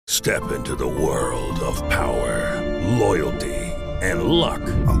Step into the world of power, loyalty, and luck.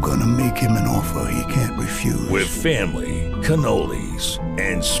 I'm gonna make him an offer he can't refuse. With family, cannolis,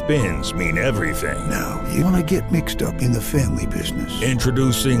 and spins mean everything. Now, you wanna get mixed up in the family business.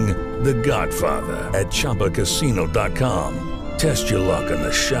 Introducing The Godfather at ChumbaCasino.com. Test your luck in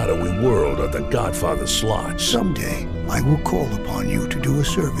the shadowy world of The Godfather slot. Someday, I will call upon you to do a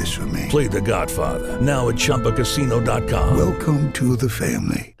service for me. Play The Godfather now at ChumbaCasino.com. Welcome to the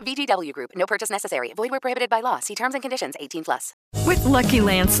family. VGW Group. No purchase necessary. Void where prohibited by law. See terms and conditions. 18+. With Lucky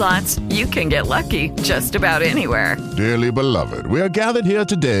Land Slots, you can get lucky just about anywhere. Dearly beloved, we are gathered here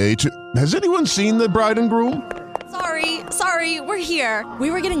today to... Has anyone seen the bride and groom? Sorry, we're here.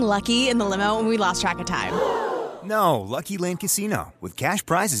 We were getting lucky in the limo and we lost track of time. No, Lucky Land Casino, with cash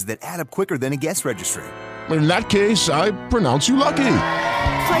prizes that add up quicker than a guest registry. In that case, I pronounce you lucky.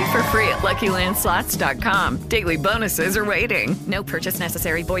 Play for free at LuckyLandSlots.com. Daily bonuses are waiting. No purchase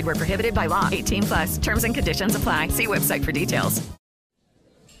necessary. Void where prohibited by law. 18+. Terms and conditions apply. See website for details.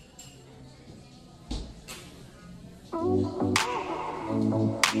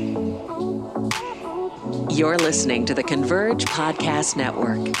 You're listening to the Converge Podcast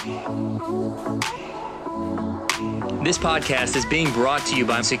Network. This podcast is being brought to you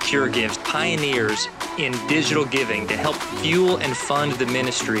by Secure Gives, pioneers in digital giving to help fuel and fund the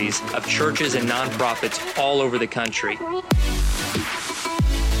ministries of churches and nonprofits all over the country.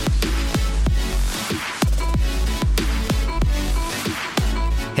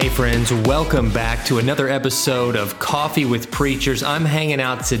 Hey friends, welcome back to another episode of Coffee with Preachers. I'm hanging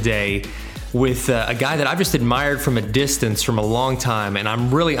out today with a guy that I've just admired from a distance from a long time, and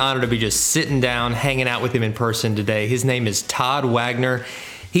I'm really honored to be just sitting down, hanging out with him in person today. His name is Todd Wagner.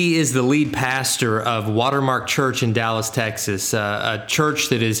 He is the lead pastor of Watermark Church in Dallas, Texas, a church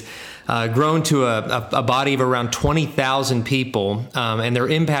that is grown to a body of around 20,000 people, and they're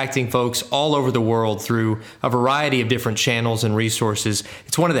impacting folks all over the world through a variety of different channels and resources.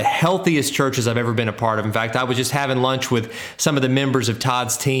 It's one of the healthiest churches I've ever been a part of. In fact, I was just having lunch with some of the members of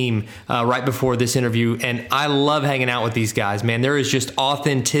Todd's team right before this interview, and I love hanging out with these guys, man. There is just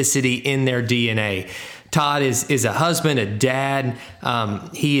authenticity in their DNA. Todd is a husband, a dad.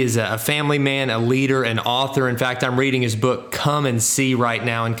 He is a family man, a leader, an author. In fact, I'm reading his book, Come and See, right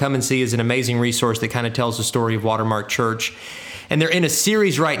now. And Come and See is an amazing resource that kind of tells the story of Watermark Church. And they're in a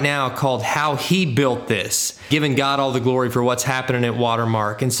series right now called How He Built This, giving God all the glory for what's happening at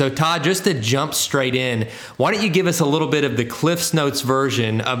Watermark. And so, Todd, just to jump straight in, why don't you give us a little bit of the Cliff's Notes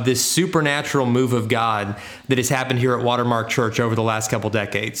version of this supernatural move of God that has happened here at Watermark Church over the last couple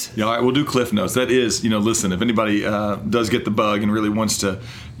decades? Yeah, all right, we'll do Cliff Notes. That is, listen, if anybody does get the bug and really wants to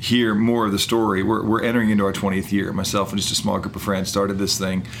hear more of the story, we're entering into our 20th year. Myself and just a small group of friends started this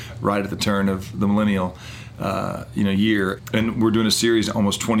thing right at the turn of the millennial year. And we're doing a series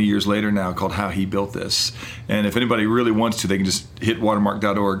almost 20 years later now called How He Built This. And if anybody really wants to, they can just hit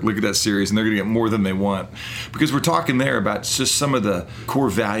watermark.org, look at that series, and they're going to get more than they want. Because we're talking there about just some of the core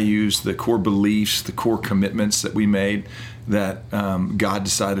values, the core beliefs, the core commitments that we made that God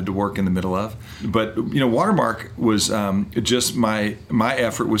decided to work in the middle of. But, Watermark was just my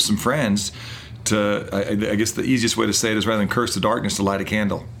effort with some friends to, I guess the easiest way to say it is rather than curse the darkness, to light a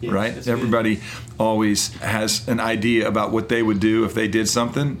candle, yes, right? Everybody always has an idea about what they would do if they did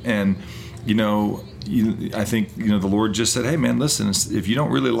something. And, I think, the Lord just said, hey, man, listen, if you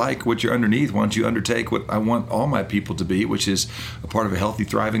don't really like what you're underneath, why don't you undertake what I want all my people to be, which is a part of a healthy,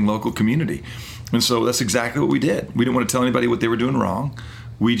 thriving local community. And so that's exactly what we did. We didn't want to tell anybody what they were doing wrong.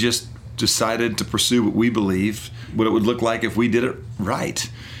 We just decided to pursue what we believed, what it would look like if we did it right.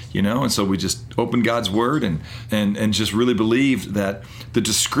 And so we just opened God's word and just really believed that the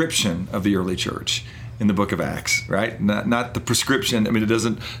description of the early church in the book of Acts, right? Not the prescription. It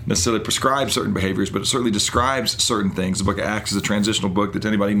doesn't necessarily prescribe certain behaviors, but it certainly describes certain things. The book of Acts is a transitional book that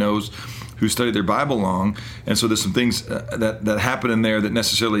anybody knows who studied their Bible long. And so there's some things that happen in there that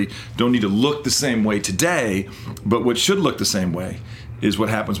necessarily don't need to look the same way today, but what should look the same way is what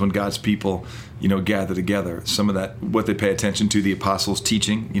happens when God's people, gather together. Some of that, what they pay attention to, the apostles'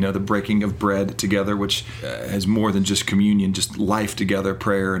 teaching, the breaking of bread together, which has more than just communion, just life together,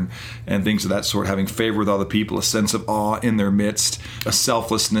 prayer and things of that sort, having favor with all the people, a sense of awe in their midst, a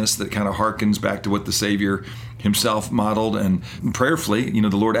selflessness that kind of harkens back to what the Savior himself modeled, and prayerfully, the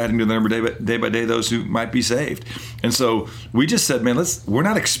Lord adding to the number day by day those who might be saved. And so we just said, man, we're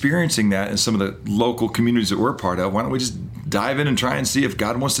not experiencing that in some of the local communities that we're a part of. Why don't we just dive in and try and see if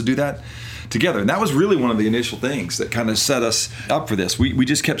God wants to do that together? And that was really one of the initial things that kind of set us up for this. We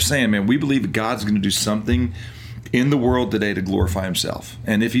just kept saying, man, we believe that God's going to do something in the world today to glorify himself.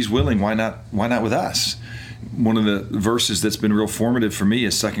 And if he's willing, why not with us? one of the verses that's been real formative for me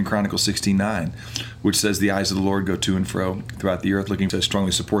is 2 Chronicles 16:9, which says, the eyes of the Lord go to and fro throughout the earth, looking to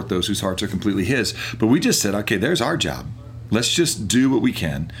strongly support those whose hearts are completely his. But we just said, okay, there's our job. Let's just do what we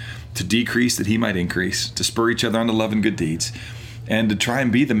can to decrease that he might increase, to spur each other on to love and good deeds, and to try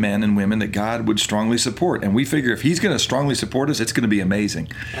and be the men and women that God would strongly support. And we figure if he's going to strongly support us, it's going to be amazing.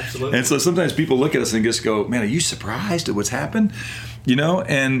 Absolutely. And so sometimes people look at us and just go, man, are you surprised at what's happened? You know,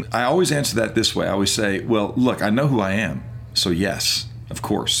 and I always answer that this way. I always say, well, look, I know who I am. So yes, of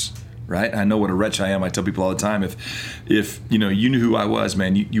course, right? I know what a wretch I am. I tell people all the time, if you know, you knew who I was,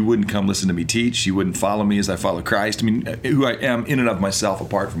 man, you wouldn't come listen to me teach. You wouldn't follow me as I follow Christ. I mean, who I am in and of myself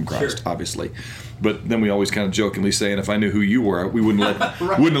apart from Christ, sure. Obviously. But then we always kind of jokingly say, and if I knew who you were, we wouldn't let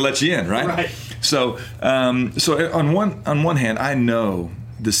right. wouldn't have let you in, right? Right. So on one hand, I know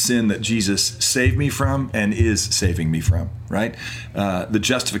the sin that Jesus saved me from and is saving me from, right? The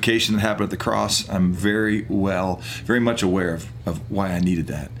justification that happened at the cross, I'm very much aware of why I needed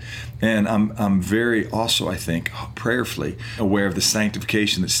that. And I'm very also, I think, prayerfully aware of the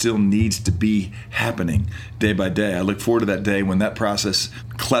sanctification that still needs to be happening day by day. I look forward to that day when that process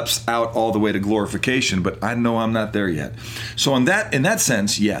cleps out all the way to glorification, but I know I'm not there yet. So in that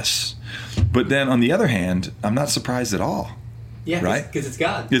sense, yes. But then on the other hand, I'm not surprised at all. Yeah, right? Because it's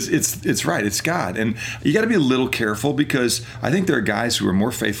God. It's right. It's God. And you got to be a little careful, because I think there are guys who are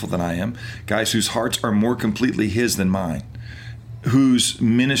more faithful than I am, guys whose hearts are more completely his than mine, whose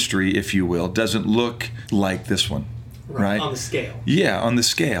ministry, if you will, doesn't look like this one. Right? On the scale. Yeah, on the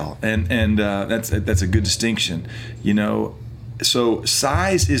scale. And that's a good distinction. You know, so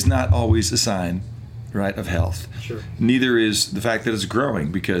size is not always a sign, right, of health. Sure. Neither is the fact that it's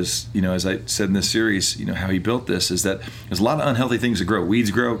growing, because, you know, as I said in this series, you know, how he built this is that there's a lot of unhealthy things that grow.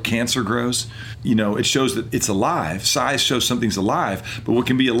 Weeds grow, cancer grows. You know, it shows that it's alive. Size shows something's alive, but what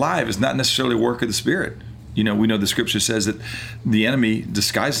can be alive is not necessarily a work of the Spirit. You know, we know the scripture says that the enemy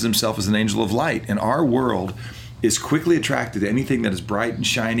disguises himself as an angel of light, and our world is quickly attracted to anything that is bright and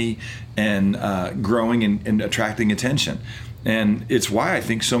shiny and growing and attracting attention. And it's why I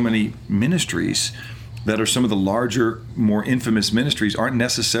think so many ministries that are some of the larger, more infamous ministries aren't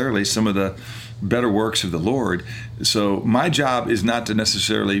necessarily some of the better works of the Lord. So my job is not to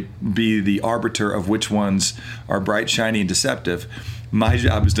necessarily be the arbiter of which ones are bright, shiny, and deceptive. My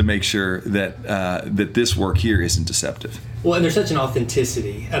job is to make sure that that this work here isn't deceptive. Well, and there's such an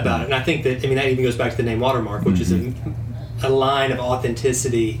authenticity about it. And I think that, I mean, that even goes back to the name Watermark, which is a line of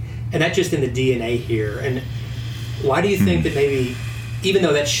authenticity. And that's just in the DNA here. And why do you think that maybe, even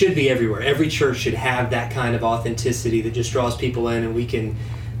though that should be everywhere, every church should have that kind of authenticity that just draws people in, and we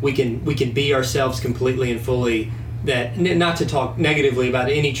can be ourselves completely and fully, that, not to talk negatively about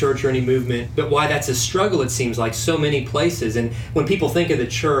any church or any movement, but why that's a struggle, it seems like, so many places. And when people think of the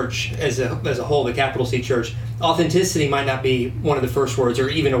church as a whole, the capital C church, authenticity might not be one of the first words or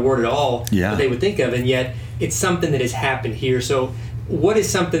even a word at all that they would think of, and yet it's something that has happened here. So what is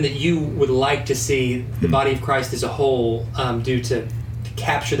something that you would like to see the body of Christ as a whole do to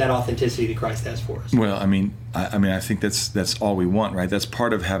capture that authenticity that Christ has for us? Well, I mean, I think that's all we want, right? That's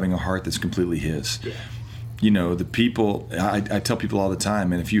part of having a heart that's completely his. Yeah. You know, the people, I tell people all the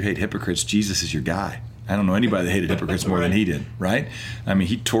time, and if you hate hypocrites, Jesus is your guy. I don't know anybody that hated hypocrites more than he did, right? I mean,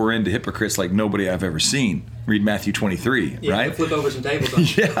 he tore into hypocrites like nobody I've ever seen. Read Matthew 23, right? Flip over some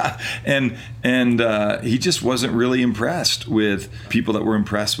tables. Yeah, and he just wasn't really impressed with people that were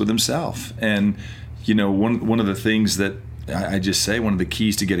impressed with himself. And, you know, one of the things that I just say, one of the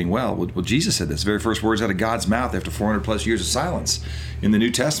keys to getting well, Jesus said this, the very first words out of God's mouth after 400 plus years of silence in the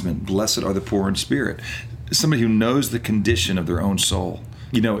New Testament: blessed are the poor in spirit. Somebody who knows the condition of their own soul.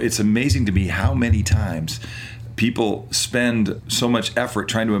 You know, it's amazing to me how many times people spend so much effort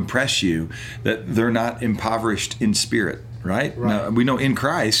trying to impress you that they're not impoverished in spirit, right? Now, we know in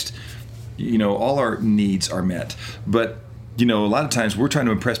Christ, you know, all our needs are met. But, you know, a lot of times we're trying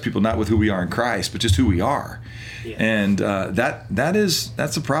to impress people not with who we are in Christ, but just who we are. Yeah. And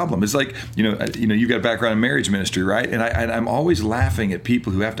that's a problem. It's like, you know, you've got a background in marriage ministry, right? And I'm always laughing at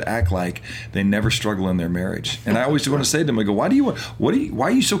people who have to act like they never struggle in their marriage. And I always want to say to them, I go, why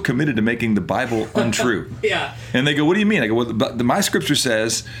are you so committed to making the Bible untrue? Yeah. And they go, what do you mean? I go, well, my scripture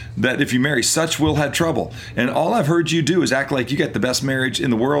says that if you marry, such will have trouble. And all I've heard you do is act like you got the best marriage in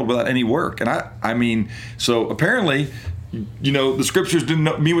the world without any work. And I mean, so apparently, you know, the scriptures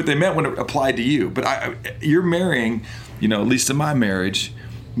didn't mean what they meant when it applied to you. But you're marrying, you know, at least in my marriage,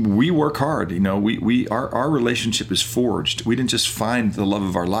 we work hard. You know, our relationship is forged. We didn't just find the love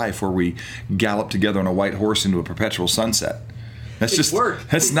of our life where we gallop together on a white horse into a perpetual sunset. That's just work.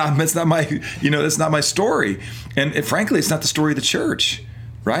 That's not my story. And frankly, it's not the story of the church,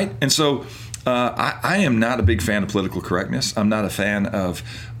 right? And so I am not a big fan of political correctness. I'm not a fan of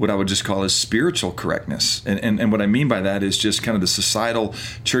what I would just call as spiritual correctness. And what I mean by that is just kind of the societal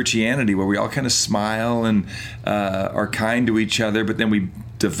churchianity where we all kind of smile and are kind to each other, but then we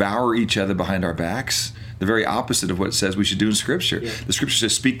devour each other behind our backs. The very opposite of what it says we should do in Scripture. Yeah. The Scripture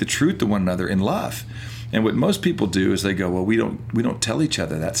says speak the truth to one another in love. And what most people do is they go, well, we don't tell each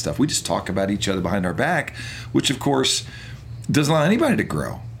other that stuff. We just talk about each other behind our back, which of course doesn't allow anybody to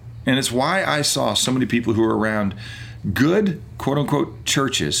grow. And it's why I saw so many people who are around good, quote unquote,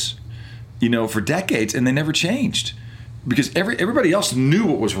 churches, for decades, and they never changed. Because everybody else knew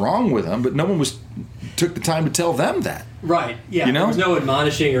what was wrong with them, but no one took the time to tell them that. Right. Yeah. There was no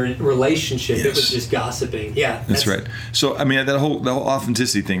admonishing or relationship. Yes. It was just gossiping. Yeah. That's right. So that whole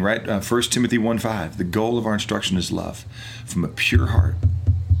authenticity thing, right? 1 Timothy 1:5. The goal of our instruction is love, from a pure heart,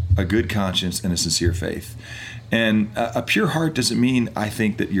 a good conscience, and a sincere faith. And a pure heart doesn't mean I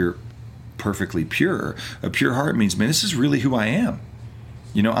think that you're perfectly pure. A pure heart means, man, this is really who I am.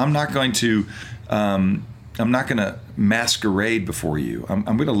 I'm not going to masquerade before you. I'm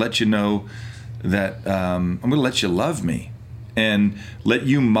going to let you know that I'm going to let you love me and let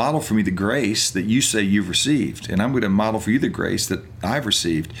you model for me the grace that you say you've received. And I'm going to model for you the grace that I've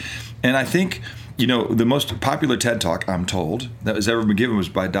received. And I think, the most popular TED Talk, I'm told, that has ever been given was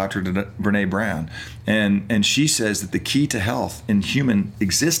by Dr. Brené Brown. And she says that the key to health in human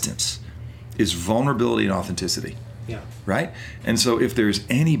existence is vulnerability and authenticity. Yeah. Right? And so if there's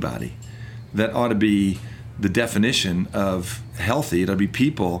anybody that ought to be the definition of healthy, it'll be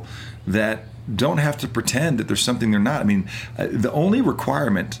people that don't have to pretend that there's something they're not. The only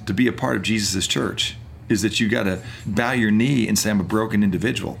requirement to be a part of Jesus' church is that you got to bow your knee and say, I'm a broken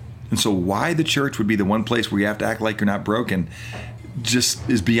individual. And so why the church would be the one place where you have to act like you're not broken just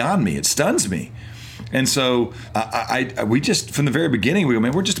is beyond me. It stuns me. And so we just, from the very beginning, we go,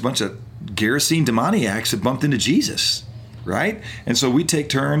 man, we're just a bunch of Gerasene demoniacs that bumped into Jesus, right? And so we take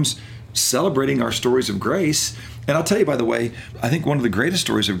turns celebrating our stories of grace. And I'll tell you, by the way, I think one of the greatest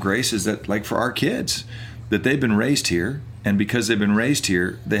stories of grace is that, like for our kids, that they've been raised here. And because they've been raised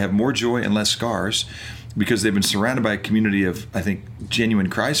here, they have more joy and less scars because they've been surrounded by a community of, I think, genuine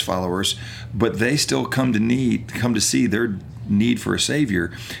Christ followers, but they still come to see their need for a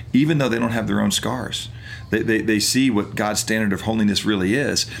Savior, even though they don't have their own scars. They see what God's standard of holiness really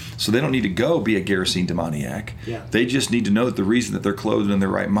is. So they don't need to go be a Gerasene demoniac. Yeah. They just need to know that the reason that they're clothed in their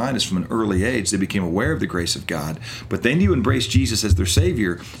right mind is from an early age. They became aware of the grace of God. But they need to embrace Jesus as their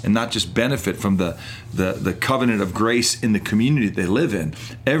Savior and not just benefit from the covenant of grace in the community that they live in.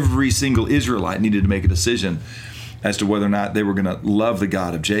 Every single Israelite needed to make a decision as to whether or not they were going to love the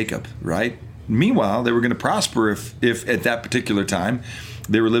God of Jacob, right? Meanwhile, they were going to prosper if at that particular time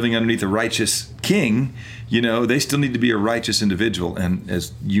they were living underneath a righteous king. They still need to be a righteous individual. And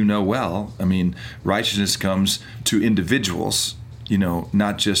as you know well, righteousness comes to individuals,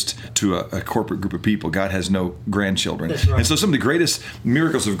 not just to a corporate group of people. God has no grandchildren. That's right. And so some of the greatest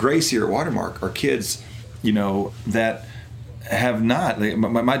miracles of grace here at Watermark are kids, that have not.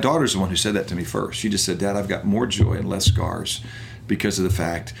 My daughter's the one who said that to me first. She just said, Dad, I've got more joy and less scars because of the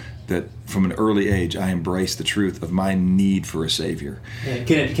fact that from an early age I embraced the truth of my need for a Savior. Yeah,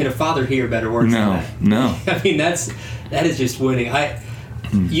 can a father hear better words than that? No. That is just winning.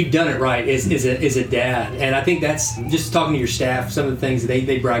 You've done it right as a dad, and I think that's just talking to your staff. Some of the things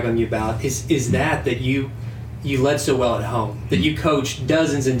they brag on you about is that you led so well at home, that you coached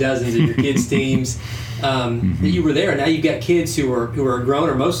dozens and dozens of your kids' teams. That you were there, and now you've got kids who are grown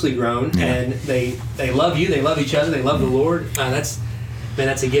or mostly grown, and they love you, they love each other, they love the Lord.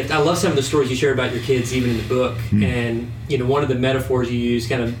 That's a gift. I love some of the stories you share about your kids, even in the book. And one of the metaphors you use,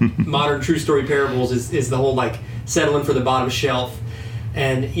 kind of modern true story parables, is the whole settling for the bottom shelf.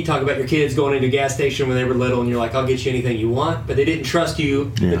 And you talk about your kids going into a gas station when they were little, and you're like, I'll get you anything you want. But they didn't trust you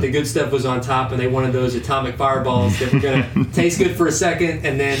that the good stuff was on top, and they wanted those atomic fireballs that were going to taste good for a second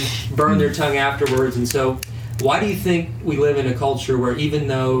and then burn their tongue afterwards. And so why do you think we live in a culture where even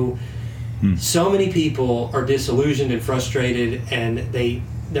though so many people are disillusioned and frustrated and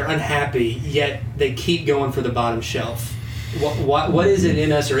they're unhappy, yet they keep going for the bottom shelf? What is it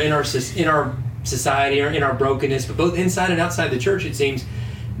in us or in our society or in our brokenness, but both inside and outside the church, it seems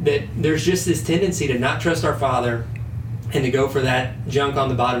that there's just this tendency to not trust our Father and to go for that junk on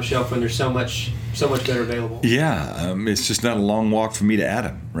the bottom shelf when there's so much better available. Yeah, it's just not a long walk from me to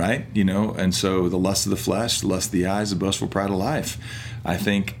Adam, right? And so the lust of the flesh, the lust of the eyes, the boastful pride of life. I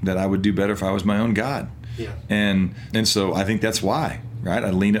think that I would do better if I was my own God. Yeah. And so I think that's why, right?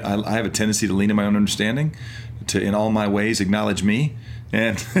 I have a tendency to lean in my own understanding, in all my ways acknowledge me.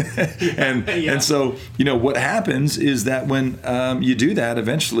 And so, what happens is that when you do that,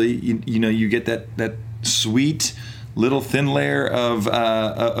 eventually, you get that sweet little thin layer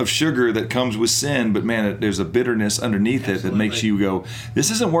of sugar that comes with sin, but man, there's a bitterness underneath it that makes you go,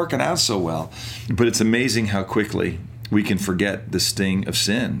 this isn't working out so well. But it's amazing how quickly we can forget the sting of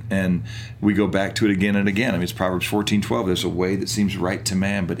sin, and we go back to it again and again. I mean, it's Proverbs 14:12. There's a way that seems right to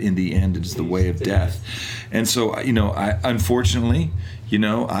man, but in the end, it's the way of death. And so, I unfortunately,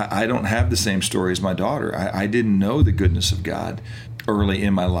 I don't have the same story as my daughter. I didn't know the goodness of God early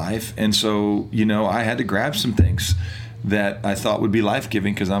in my life, and so, I had to grab some things that I thought would be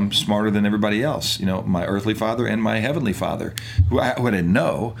life-giving because I'm smarter than everybody else. My earthly father and my heavenly father, who I didn't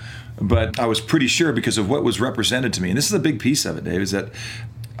know, but I was pretty sure because of what was represented to me. And this is a big piece of it, Dave, is that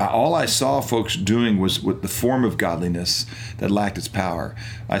all I saw folks doing was with the form of godliness that lacked its power.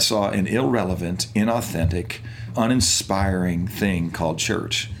 I saw an irrelevant, inauthentic, uninspiring thing called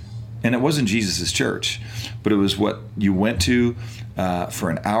church. And it wasn't Jesus' church, but it was what you went to for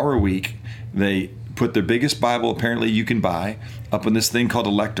an hour a week. They put their biggest Bible, apparently you can buy, up in this thing called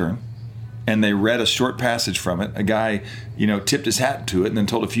a lectern, and they read a short passage from it. A guy, tipped his hat to it and then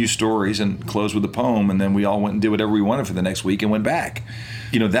told a few stories and closed with a poem, and then we all went and did whatever we wanted for the next week and went back.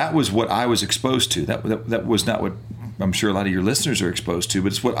 That was what I was exposed to. That was not what I'm sure a lot of your listeners are exposed to, but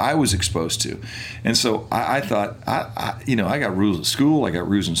it's what I was exposed to. And so I thought, I got rules at school, I got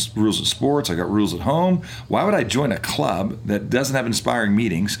rules in sports, I got rules at home. Why would I join a club that doesn't have inspiring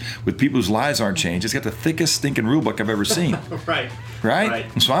meetings with people whose lives aren't changed? It's got the thickest stinking rule book I've ever seen. Right?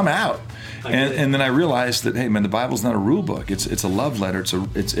 And so I'm out. And then I realized that, hey, man, the Bible's not a rule book. It's a love letter.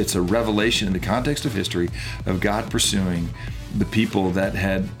 It's a revelation in the context of history of God pursuing the people that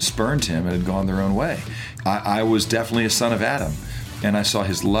had spurned him and had gone their own way. I was definitely a son of Adam, and I saw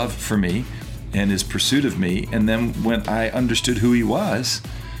his love for me and his pursuit of me. And then when I understood who he was,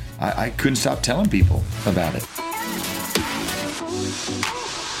 I couldn't stop telling people about it.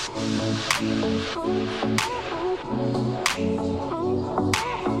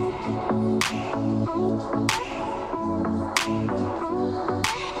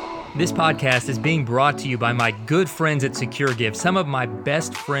 This podcast is being brought to you by my good friends at SecureGive. Some of my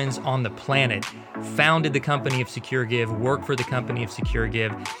best friends on the planet founded the company of SecureGive, work for the company of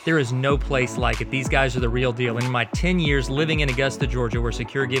SecureGive. There is no place like it. These guys are the real deal. And in my 10 years living in Augusta, Georgia, where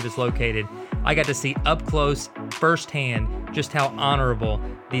SecureGive is located, I got to see up close, firsthand, just how honorable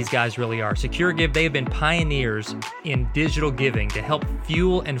these guys really are. SecureGive, they have been pioneers in digital giving to help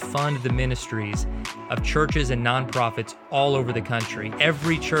fuel and fund the ministries of churches and nonprofits all over the country.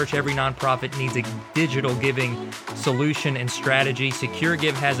 Every church, every nonprofit needs a digital giving solution and strategy.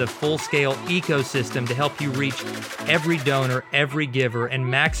 SecureGive has a full-scale ecosystem to help you reach every donor, every giver, and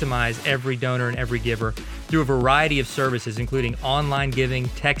maximize every donor and every giver through a variety of services, including online giving,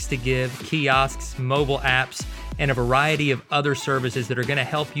 text-to-give, kiosks, mobile apps, and a variety of other services that are going to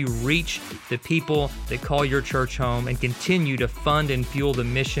help you reach the people that call your church home and continue to fund and fuel the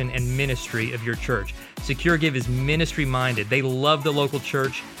mission and ministry of your church. SecureGive is ministry-minded. They love the local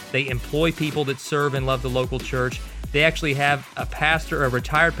church. They employ people that serve and love the local church. They actually have a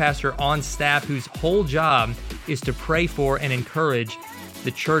retired pastor on staff whose whole job is to pray for and encourage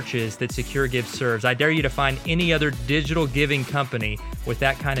the churches that SecureGive serves. I dare you to find any other digital giving company with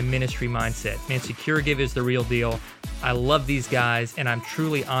that kind of ministry mindset. Man, SecureGive is the real deal. I love these guys, and I'm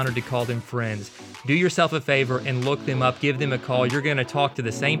truly honored to call them friends. Do yourself a favor and look them up. Give them a call. You're going to talk to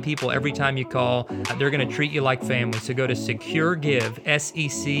the same people every time you call. They're going to treat you like family. So go to SecureGive,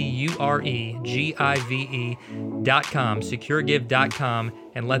 SecureGive.com, SecureGive.com,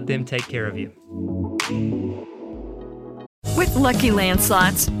 and let them take care of you. With Lucky Land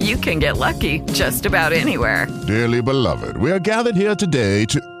Slots, you can get lucky just about anywhere. Dearly beloved, we are gathered here today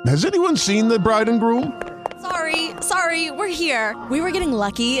to... Has anyone seen the bride and groom? Sorry, we're here. We were getting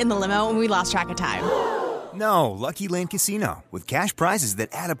lucky in the limo and we lost track of time. No, Lucky Land Casino, with cash prizes that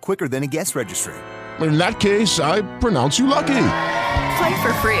add up quicker than a guest registry. In that case, I pronounce you lucky. Play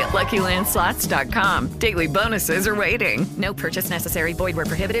for free at LuckyLandSlots.com. Daily bonuses are waiting. No purchase necessary. Void where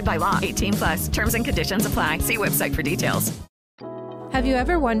prohibited by law. 18+. Terms and conditions apply. See website for details. Have you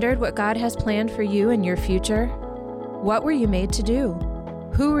ever wondered what God has planned for you and your future? What were you made to do?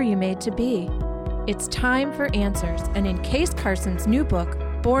 Who were you made to be? It's time for answers, and in Case Carson's new book,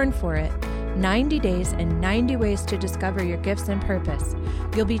 Born for It, 90 Days and 90 Ways to Discover Your Gifts and Purpose,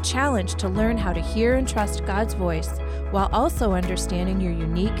 you'll be challenged to learn how to hear and trust God's voice while also understanding your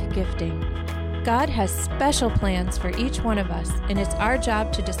unique gifting. God has special plans for each one of us, and it's our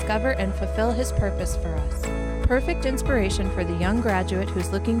job to discover and fulfill His purpose for us. Perfect inspiration for the young graduate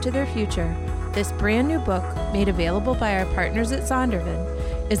who's looking to their future, This brand new book, made available by our partners at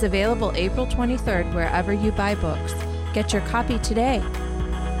Zondervan, is available April 23rd wherever you buy books. Get your copy today.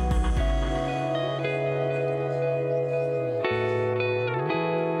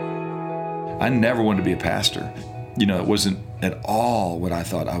 I never wanted to be a pastor. It wasn't at all what I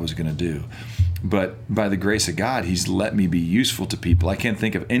thought I was going to do. But by the grace of God, He's let me be useful to people. I can't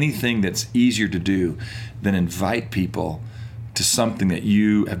think of anything that's easier to do than invite people to something that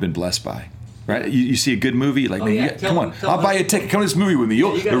you have been blessed by. Right? You see a good movie, like, come on, I'll buy you a ticket. Come to this movie with me.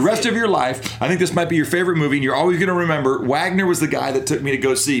 The rest of your life, I think this might be your favorite movie, and you're always going to remember Wagner was the guy that took me to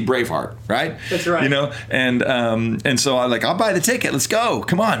go see Braveheart, right? That's right. And so I'm like, I'll buy the ticket. Let's go.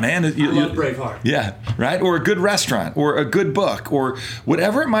 Come on, man. I love Braveheart. Yeah, right? Or a good restaurant, or a good book, or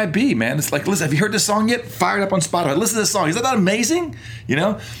whatever it might be, man. It's like, listen, have you heard this song yet? Fire it up on Spotify. Listen to this song. Isn't that amazing?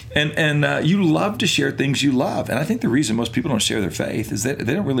 And you love to share things you love. And I think the reason most people don't share their faith is that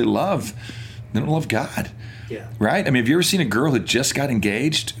they don't really love God. Yeah. Right? I mean, have you ever seen a girl who just got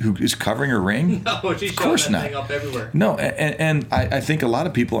engaged who is covering her ring? No, she's showing that thing up everywhere. No, and I think a lot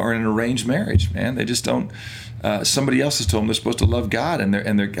of people are in an arranged marriage, man. They just don't. Somebody else has told them they're supposed to love God, and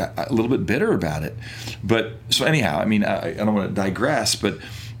they're a little bit bitter about it. But so anyhow, I mean, I don't want to digress, but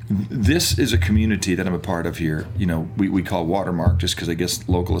this is a community that I'm a part of here. We call Watermark just because I guess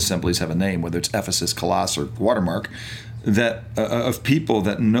local assemblies have a name, whether it's Ephesus, Colossus, or Watermark. That of people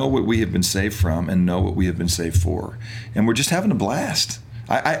that know what we have been saved from and know what we have been saved for. And we're just having a blast.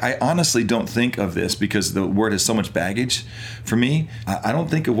 I honestly don't think of this because the word has so much baggage for me. I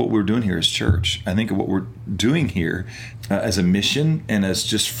don't think of what we're doing here as church. I think of what we're doing here as a mission and as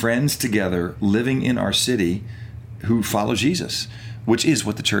just friends together living in our city who follow Jesus, which is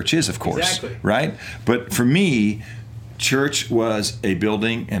what the church is, of course. Exactly. Right? But for me, church was a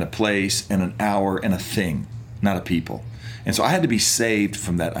building and a place and an hour and a thing, not a people. And so I had to be saved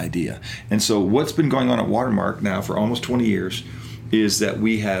from that idea. And so what's been going on at Watermark now for almost 20 years is that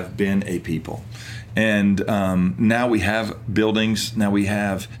we have been a people. And now we have buildings. Now we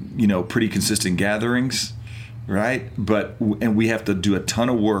have, pretty consistent gatherings, right? And we have to do a ton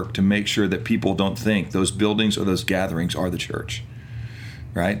of work to make sure that people don't think those buildings or those gatherings are the church,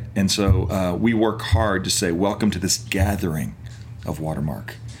 right? And so we work hard to say, welcome to this gathering of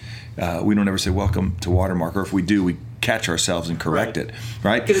Watermark. We don't ever say welcome to Watermark, or if we do, we catch ourselves and correct it,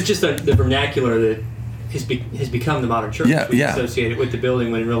 right? Because it's just the vernacular that has become the modern church. Associated with the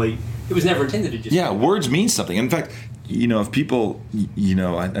building when it was never intended to just. Yeah, words mean something. In fact, if people,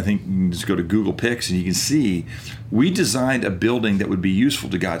 I think you can just go to Google Pics and you can see, we designed a building that would be useful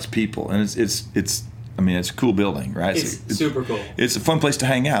to God's people, and it's a cool building, right? It's super cool. It's a fun place to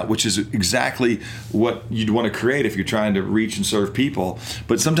hang out, which is exactly what you'd want to create if you're trying to reach and serve people.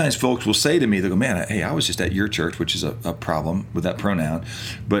 But sometimes folks will say to me, they'll go, man, hey, I was just at your church, which is a problem with that pronoun.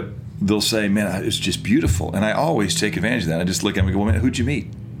 But they'll say, man, it's just beautiful. And I always take advantage of that. I just look at them and go, well, man, who'd you meet?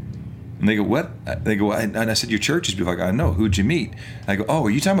 And they go, what? They go, and I said, your church is beautiful. I go, I know, who'd you meet? I go, oh, are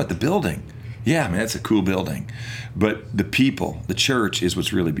you talking about the building? Yeah, man, that's a cool building. But the people, the church is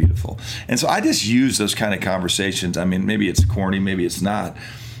what's really beautiful. And so I just use those kind of conversations. I mean, maybe it's corny, maybe it's not.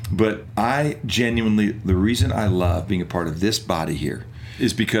 But I genuinely, the reason I love being a part of this body here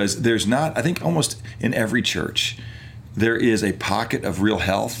is because there's not, I think almost in every church, there is a pocket of real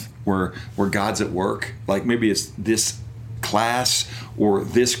health where God's at work. Like maybe it's this class or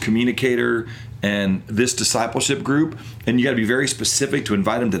this communicator and this discipleship group, and you got to be very specific to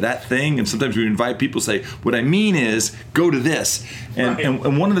invite them to that thing. And sometimes we invite people to say, what I mean is go to this. And, right.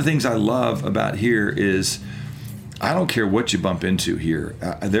 and one of the things I love about here is I don't care what you bump into here.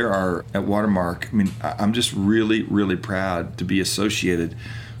 There are at Watermark, I'm just really, really proud to be associated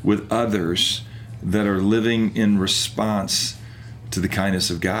with others that are living in response to the kindness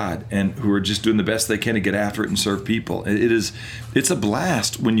of God and who are just doing the best they can to get after it and serve people. It's a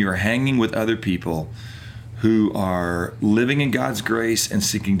blast when you're hanging with other people who are living in God's grace and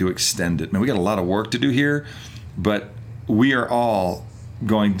seeking to extend it. Man, we got a lot of work to do here, but we are all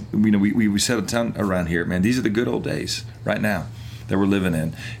going, we set a ton around here, man. These are the good old days right now that we're living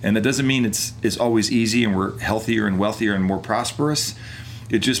in. And that doesn't mean it's always easy and we're healthier and wealthier and more prosperous.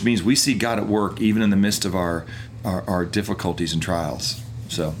 It just means we see God at work even in the midst of our difficulties and trials.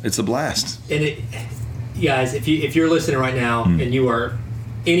 So it's a blast. And guys, if you're listening right now and you are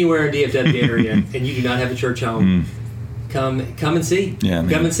anywhere in DFW area and you do not have a church home, come and see. Yeah,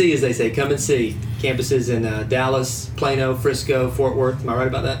 come and see, as they say. Come and see. Campuses in Dallas, Plano, Frisco, Fort Worth. Am I right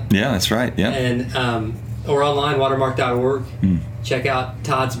about that? Yeah, that's right. Yeah. And or online, watermark.org. Check out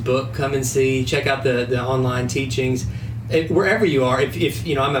Todd's book. Come and see. Check out the online teachings. wherever you are, if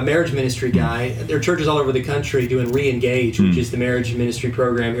you know, I'm a marriage ministry guy. There are churches all over the country doing Re-Engage, which is the marriage ministry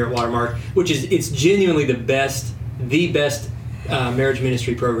program here at Watermark, it's genuinely the best marriage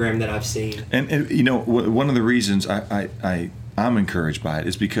ministry program that I've seen. And you know, one of the reasons I'm encouraged by it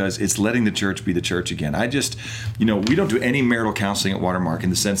is because it's letting the church be the church again. We don't do any marital counseling at Watermark in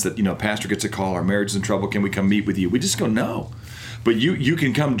the sense that, a pastor gets a call, our marriage is in trouble, can we come meet with you? We just go, no. But you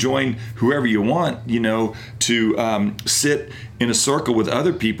can come join whoever you want, to sit in a circle with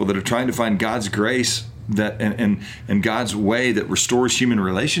other people that are trying to find God's grace and God's way that restores human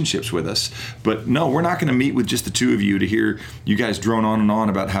relationships with us. But no, we're not going to meet with just the two of you to hear you guys drone on and on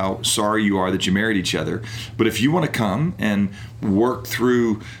about how sorry you are that you married each other. But if you want to come and work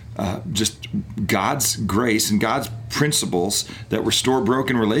through just God's grace and God's principles that restore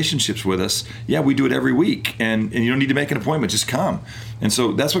broken relationships with us, we do it every week. And you don't need to make an appointment, just come. And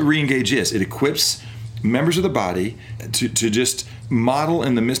so that's what Re-Engage is. It equips members of the body to just model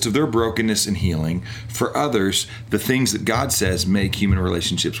in the midst of their brokenness and healing for others the things that God says make human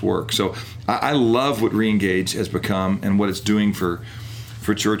relationships work. So I love what Re-Engage has become and what it's doing for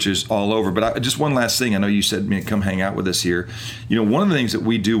churches all over. But just one last thing. I know you said, man, come hang out with us here. One of the things that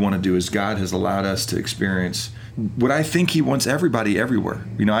we do want to do is God has allowed us to experience what I think He wants everybody everywhere.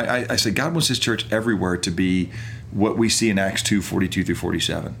 I say God wants His church everywhere to be what we see in Acts 2:42 through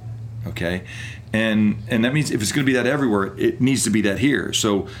 47. Okay? And that means if it's going to be that everywhere, it needs to be that here.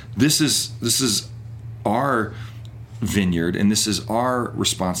 So this is our vineyard, and this is our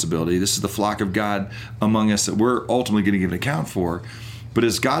responsibility. This is the flock of God among us that we're ultimately going to give an account for. But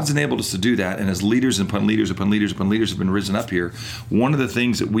as God's enabled us to do that, and as leaders upon leaders upon leaders upon leaders have been risen up here, one of the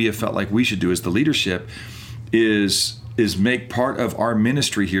things that we have felt like we should do as the leadership is make part of our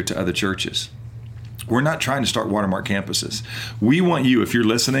ministry here to other churches. We're not trying to start Watermark campuses. We want you, if you're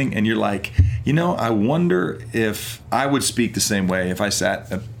listening and you're like, I wonder if I would speak the same way if I sat,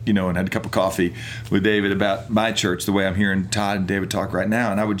 and had a cup of coffee with David about my church, the way I'm hearing Todd and David talk right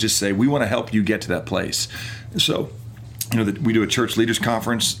now. And I would just say, we want to help you get to that place. So, that we do a church leaders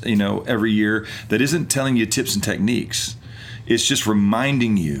conference, every year that isn't telling you tips and techniques. It's just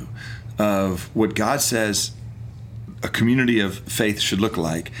reminding you of what God says a community of faith should look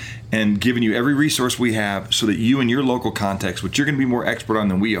like, and giving you every resource we have so that you in your local context, which you're going to be more expert on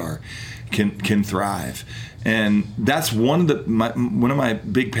than we are, can thrive. And that's one of my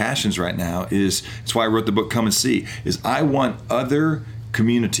big passions right now. It's why I wrote the book Come and See, is I want other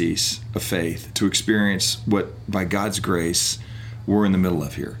communities of faith to experience what, by God's grace, we're in the middle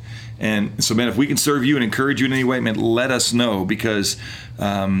of here. And so, man, if we can serve you and encourage you in any way, man, let us know, because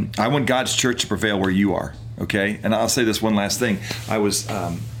I want God's church to prevail where you are, okay? And I'll say this one last thing.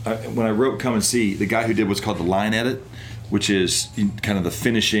 When I wrote Come and See, the guy who did what's called the line edit, which is kind of the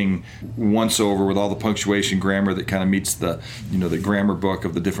finishing once over with all the punctuation grammar that kind of meets the grammar book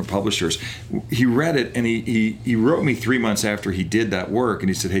of the different publishers. He read it, and he wrote me 3 months after he did that work, and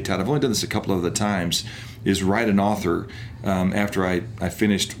he said, "Hey Todd, I've only done this a couple of other times, is write an author after I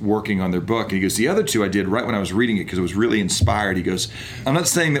finished working on their book." And he goes, "The other two I did right when I was reading it because it was really inspired." He goes, "I'm not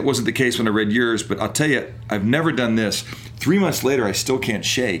saying that wasn't the case when I read yours, but I'll tell you, I've never done this. 3 months later, I still can't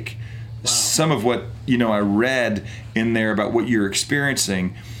shake some of what I read in there about what you're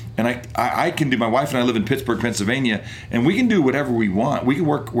experiencing." And I can do, my wife and I live in Pittsburgh, Pennsylvania, and we can do whatever we want. We can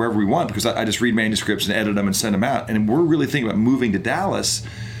work wherever we want because I just read manuscripts and edit them and send them out. And we're really thinking about moving to Dallas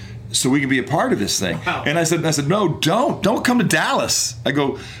so we can be a part of this thing. Wow. And I said, no, don't come to Dallas. I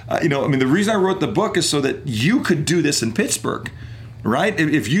go, the reason I wrote the book is so that you could do this in Pittsburgh, right?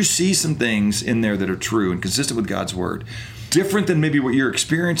 If you see some things in there that are true and consistent with God's word, different than maybe what you're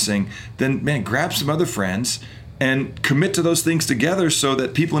experiencing, then, man, grab some other friends and commit to those things together so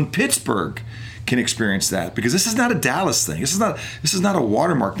that people in Pittsburgh can experience that. Because this is not a Dallas thing. This is not a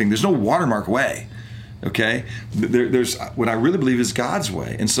Watermark thing. There's no Watermark way. Okay? There's what I really believe is God's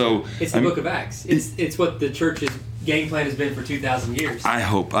way. And so it's the book of Acts. It's what the church's game plan has been for 2,000 years. I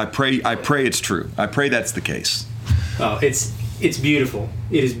hope. I pray it's true. I pray that's the case. Oh, it's beautiful.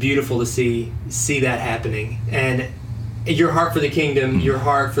 It is beautiful to see that happening. And your heart for the kingdom, your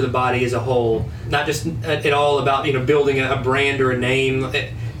heart for the body as a whole, not just at all about building a brand or a name,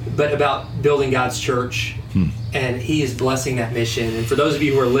 but about building God's church. And He is blessing that mission. And for those of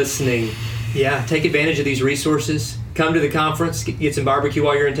you who are listening, take advantage of these resources. Come to the conference, get some barbecue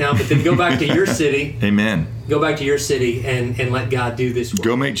while you're in town, but then go back to your city. Amen. Go back to your city and let God do this work.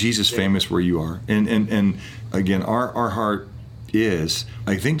 Go make Jesus famous where you are. And again, our heart is,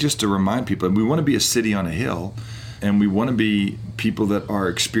 I think, just to remind people, we want to be a city on a hill. And we want to be people that are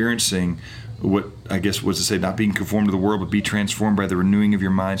experiencing what I guess was to say, not being conformed to the world, but be transformed by the renewing of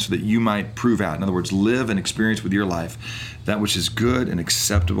your mind so that you might prove out. In other words, live and experience with your life that which is good and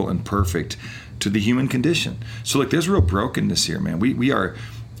acceptable and perfect to the human condition. So look, there's real brokenness here, man. We are,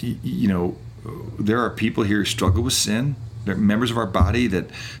 there are people here who struggle with sin. They're members of our body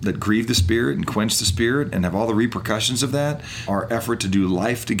that grieve the Spirit and quench the Spirit and have all the repercussions of that. Our effort to do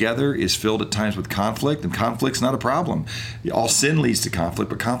life together is filled at times with conflict, and conflict's not a problem. All sin leads to conflict,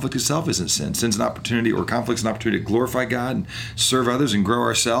 but conflict itself isn't sin. Sin's an opportunity, or conflict's an opportunity to glorify God and serve others and grow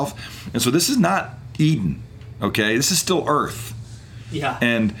ourselves. And so this is not Eden, okay? This is still earth. Yeah.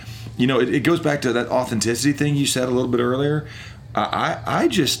 And, it goes back to that authenticity thing you said a little bit earlier.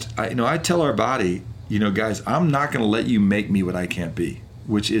 I tell our body, guys, I'm not going to let you make me what I can't be,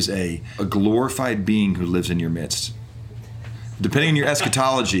 which is a glorified being who lives in your midst. Depending on your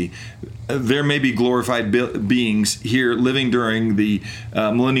eschatology, there may be glorified beings here living during the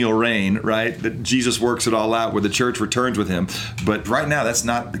millennial reign, right? That Jesus works it all out where the church returns with him. But right now, that's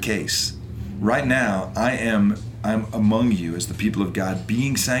not the case. Right now, I'm among you as the people of God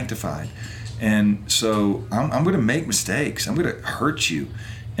being sanctified. And so I'm going to make mistakes. I'm going to hurt you.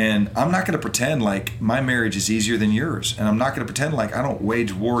 And I'm not going to pretend like my marriage is easier than yours. And I'm not going to pretend like I don't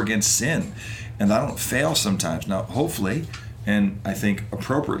wage war against sin and I don't fail sometimes. Now, hopefully, and I think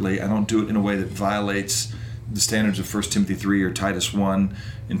appropriately, I don't do it in a way that violates the standards of 1 Timothy 3 or Titus 1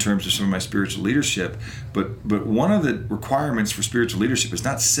 in terms of some of my spiritual leadership. But one of the requirements for spiritual leadership is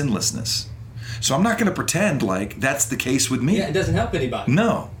not sinlessness. So I'm not going to pretend like that's the case with me. Yeah, it doesn't help anybody.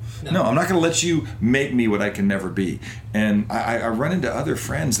 No, I'm not going to let you make me what I can never be. And I run into other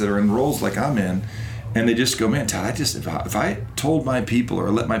friends that are in roles like I'm in, and they just go, man, Todd, if I told my people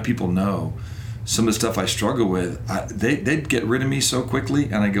or let my people know some of the stuff I struggle with, they'd get rid of me so quickly.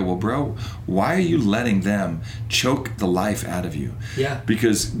 And I go, well, bro, why are you letting them choke the life out of you? Yeah.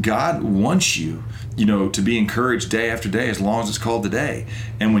 Because God wants you, to be encouraged day after day as long as it's called today.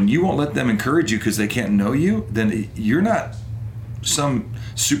 And when you won't let them encourage you because they can't know you, then you're not some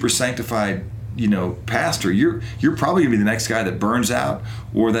super sanctified, pastor. You're probably gonna be the next guy that burns out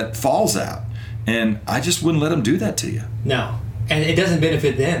or that falls out. And I just wouldn't let them do that to you. No. And it doesn't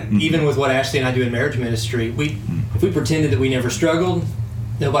benefit them. Mm-hmm. Even with what Ashley and I do in marriage ministry, if we pretended that we never struggled,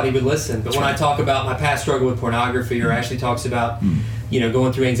 nobody would listen. But when I talk about my past struggle with pornography, or Ashley talks about,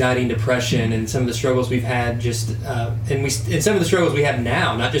 going through anxiety and depression and some of the struggles we've had, and some of the struggles we have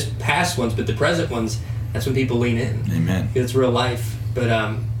now, not just past ones, but the present ones, that's when people lean in. Amen. It's real life. But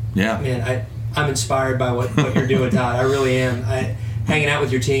man, I'm inspired by what you're doing, Todd. I really am. Hanging out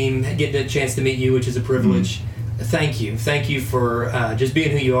with your team, getting a chance to meet you, which is a privilege. Mm-hmm. Thank you for just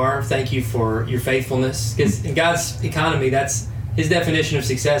being who you are. Thank you for your faithfulness, because in God's economy, that's his definition of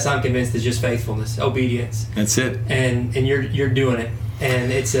success. I'm convinced is just faithfulness, obedience. That's it. And you're doing it,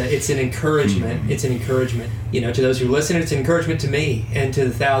 and it's an encouragement. Mm-hmm. It's an encouragement, to those who listen. It's an encouragement to me and to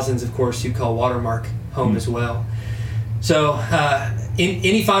the thousands, of course, who call Watermark home as well. So,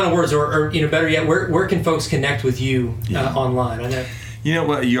 any final words, or better yet, where can folks connect with you online? I know. You know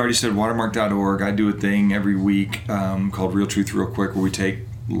what? You already said watermark.org. I do a thing every week called Real Truth Real Quick, where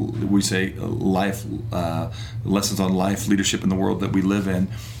we say life lessons on life, leadership in the world that we live in.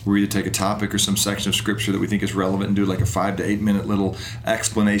 We either take a topic or some section of scripture that we think is relevant and do like a 5 to 8 minute little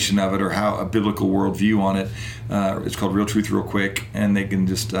explanation of it, or how a biblical worldview on it. It's called Real Truth Real Quick, and they can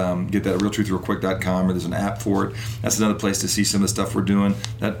just get that at realtruthrealquick.com, or there's an app for it. That's another place to see some of the stuff we're doing.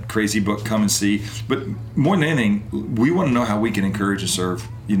 That crazy book, come and see. But more than anything, we want to know how we can encourage and serve,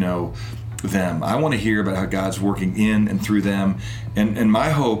 them. I want to hear about how God's working in and through them. And my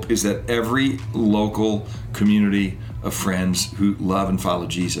hope is that every local community of friends who love and follow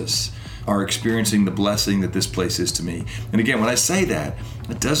Jesus are experiencing the blessing that this place is to me. And again, when I say that,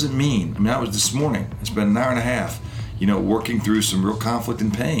 it doesn't mean, I was this morning, it's been an hour and a half, working through some real conflict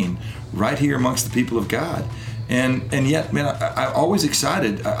and pain right here amongst the people of God. And yet, man, I'm always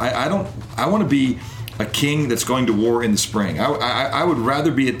excited. I want to be a king that's going to war in the spring. I would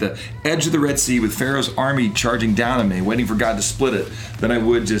rather be at the edge of the Red Sea with Pharaoh's army charging down on me, waiting for God to split it, than I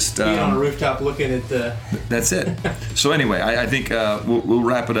would just... be on a rooftop looking at the... That's it. So anyway, I think we'll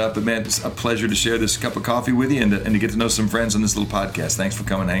wrap it up. But man, it's a pleasure to share this cup of coffee with you and to get to know some friends on this little podcast. Thanks for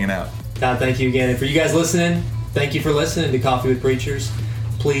coming and hanging out. Todd, thank you again. And for you guys listening, thank you for listening to Coffee with Preachers.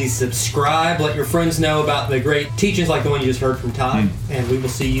 Please subscribe. Let your friends know about the great teachings like the one you just heard from Todd. And we will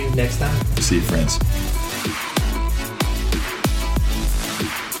see you next time. See you, friends.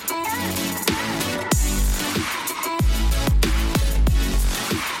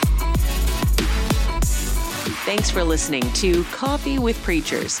 Thanks for listening to Coffee with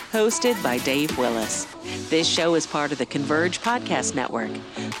Preachers, hosted by Dave Willis. This show is part of the Converge Podcast Network.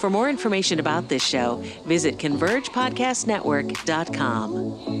 For more information about this show, visit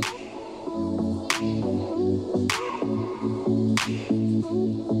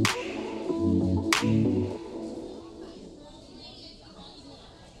convergepodcastnetwork.com.